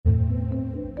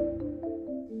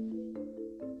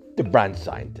The Brand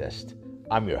Scientist.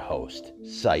 I'm your host,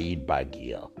 Saeed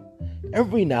Bagil.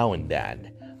 Every now and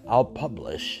then, I'll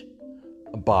publish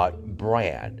about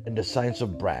brand and the science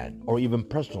of brand, or even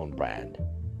personal brand.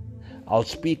 I'll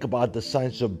speak about the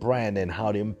science of brand and how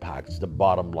it impacts the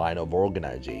bottom line of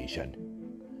organization.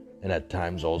 And at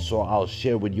times also, I'll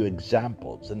share with you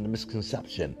examples and the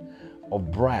misconception of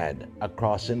brand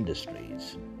across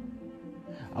industries.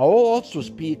 I will also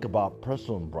speak about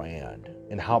personal brand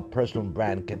and how personal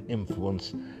brand can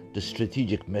influence the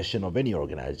strategic mission of any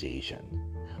organization.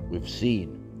 We've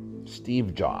seen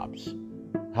Steve Jobs,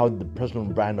 how the personal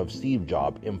brand of Steve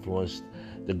Jobs influenced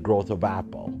the growth of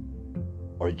Apple,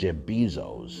 or Jeff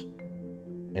Bezos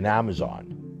and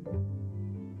Amazon.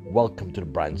 Welcome to the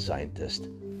Brand Scientist,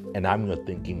 and I'm your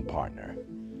thinking partner.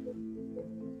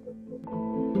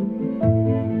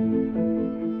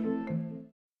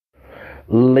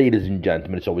 Ladies and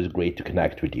gentlemen, it's always great to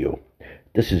connect with you.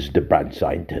 This is the Brand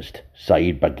Scientist,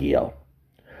 Saeed Bagil.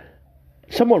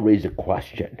 Someone raised a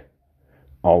question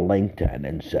on LinkedIn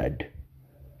and said,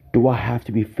 do I have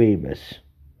to be famous?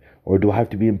 Or do I have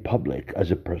to be in public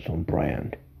as a personal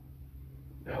brand?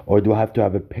 Or do I have to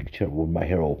have a picture with my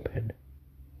hair open?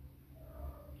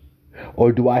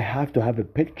 Or do I have to have a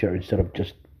picture instead of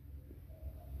just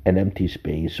an empty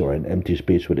space, or an empty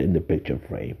space within the picture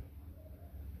frame?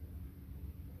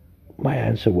 My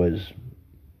answer was,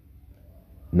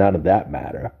 none of that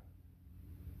matter.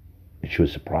 And she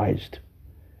was surprised.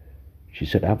 She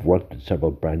said, I've worked with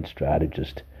several brand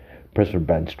strategists, personal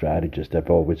brand strategists. I've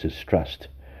always stressed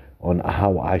on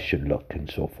how I should look and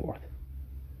so forth.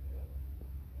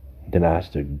 Then I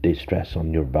asked her, they stress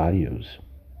on your values,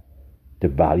 the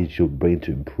values you'll bring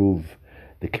to improve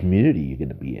the community you're going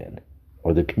to be in,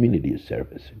 or the community you're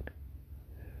servicing.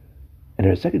 And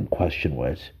her second question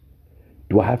was,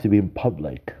 do I have to be in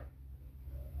public?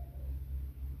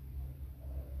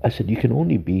 I said, you can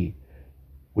only be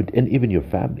within even your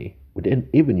family, within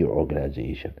even your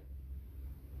organization.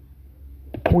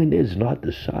 The point is not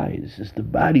the size, it's the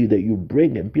value that you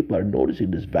bring, and people are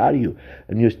noticing this value,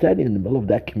 and you're standing in the middle of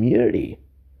that community.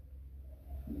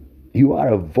 You are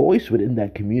a voice within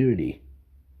that community.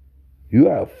 You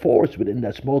are a force within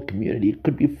that small community. It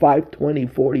could be 5, 20,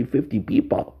 40, 50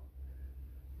 people.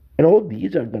 And all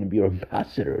these are going to be your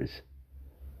ambassadors.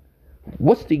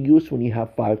 What's the use when you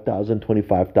have 5,000,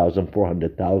 25,000,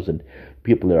 400,000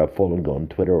 people that are following on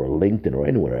Twitter or LinkedIn or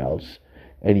anywhere else,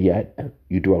 and yet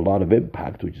you do a lot of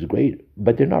impact, which is great,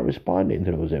 but they're not responding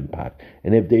to those impacts.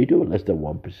 And if they do, less than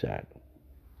 1%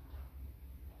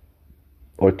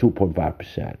 or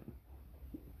 2.5%.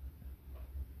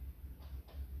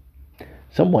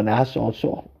 Someone asked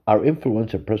also, are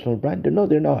influencers personal brand? No,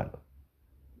 they're not.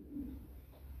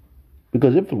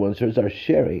 Because influencers are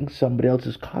sharing somebody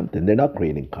else's content. They're not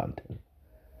creating content.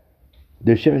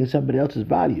 They're sharing somebody else's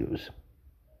values.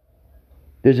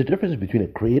 There's a difference between a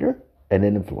creator and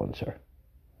an influencer.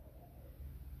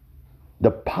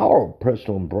 The power of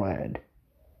personal brand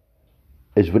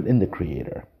is within the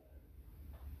creator.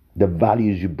 The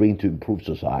values you bring to improve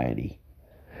society.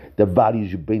 The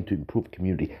values you bring to improve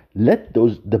community.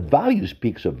 The value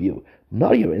speaks of you,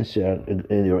 not your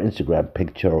Instagram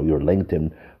picture or your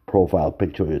LinkedIn profile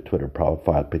picture or your Twitter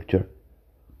profile picture.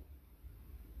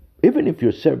 Even if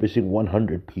you're servicing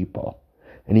 100 people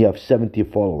and you have 70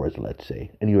 followers, let's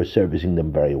say, and you're servicing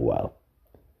them very well,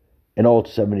 and all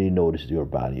 70 notice your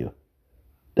value,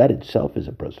 that itself is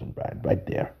a personal brand right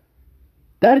there.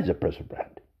 That is a personal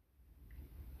brand.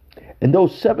 And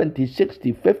those 70,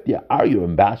 60, 50 are your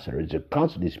ambassadors. They're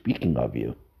constantly speaking of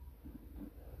you.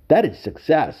 That is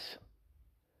success,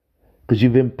 because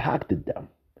you've impacted them.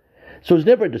 So it's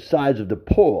never the size of the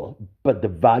pole, but the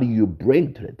value you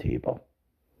bring to the table.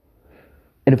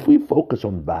 And if we focus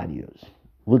on values,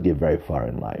 we'll get very far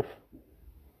in life.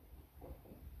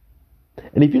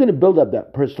 And if you're going to build up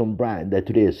that personal brand that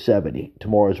today is 70,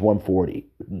 tomorrow is 140,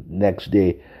 next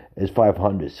day is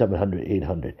 500, 700,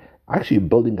 800,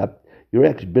 you're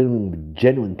actually building a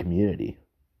genuine community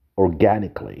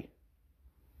organically.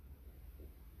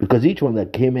 Because each one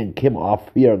that came off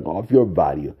your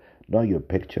value, not your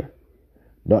picture,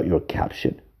 not your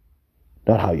caption,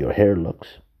 not how your hair looks.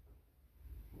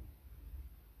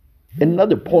 And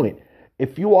another point,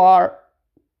 if your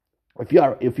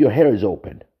hair is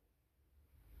open,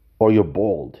 or you're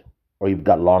bald, or you've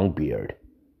got long beard,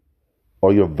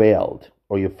 or you're veiled,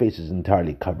 or your face is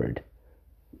entirely covered,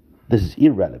 this is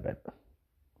irrelevant.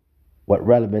 What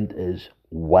relevant is,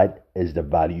 what is the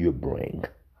value you bring?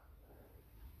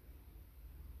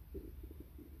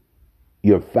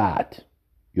 You're fat,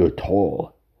 you're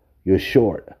tall, you're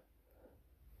short.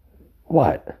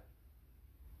 What?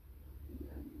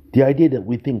 The idea that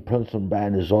we think personal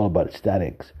brand is all about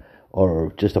aesthetics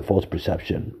or just a false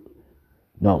perception.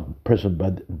 No,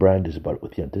 personal brand is about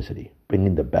authenticity,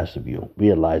 bringing the best of you,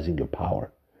 realizing your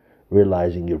power,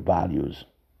 realizing your values.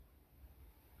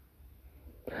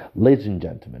 Ladies and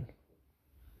gentlemen,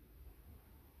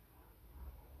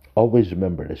 always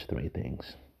remember these three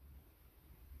things.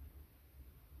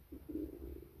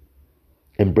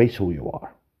 Embrace who you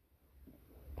are,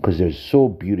 because there's so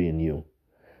beauty in you,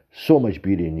 so much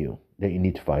beauty in you that you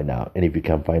need to find out. And if you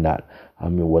can't find out,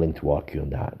 I'm willing to walk you on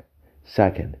that.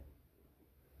 Second,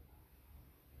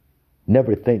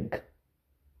 never think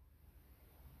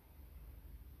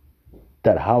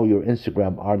that how your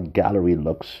Instagram art gallery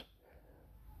looks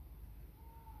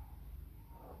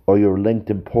or your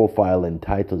LinkedIn profile and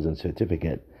titles and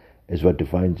certificate is what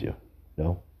defines you.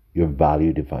 No, your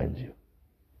value defines you.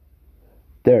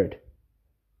 Third,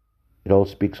 it all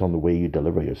speaks on the way you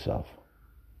deliver yourself.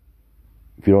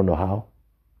 If you don't know how,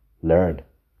 learn.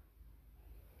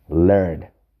 Learn.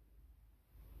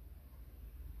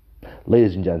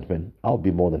 Ladies and gentlemen, I'll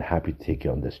be more than happy to take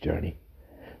you on this journey.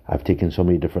 I've taken so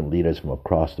many different leaders from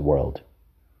across the world,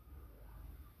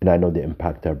 and I know the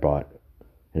impact I brought,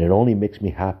 and it only makes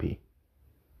me happy.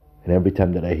 And every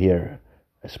time that I hear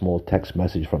a small text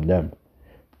message from them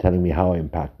telling me how I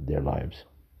impacted their lives,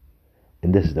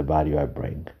 and this is the value I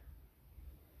bring,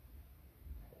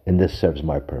 and this serves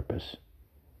my purpose,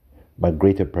 my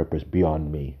greater purpose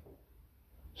beyond me.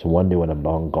 So one day when I'm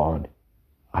long gone,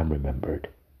 I'm remembered.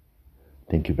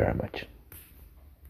 Thank you very much.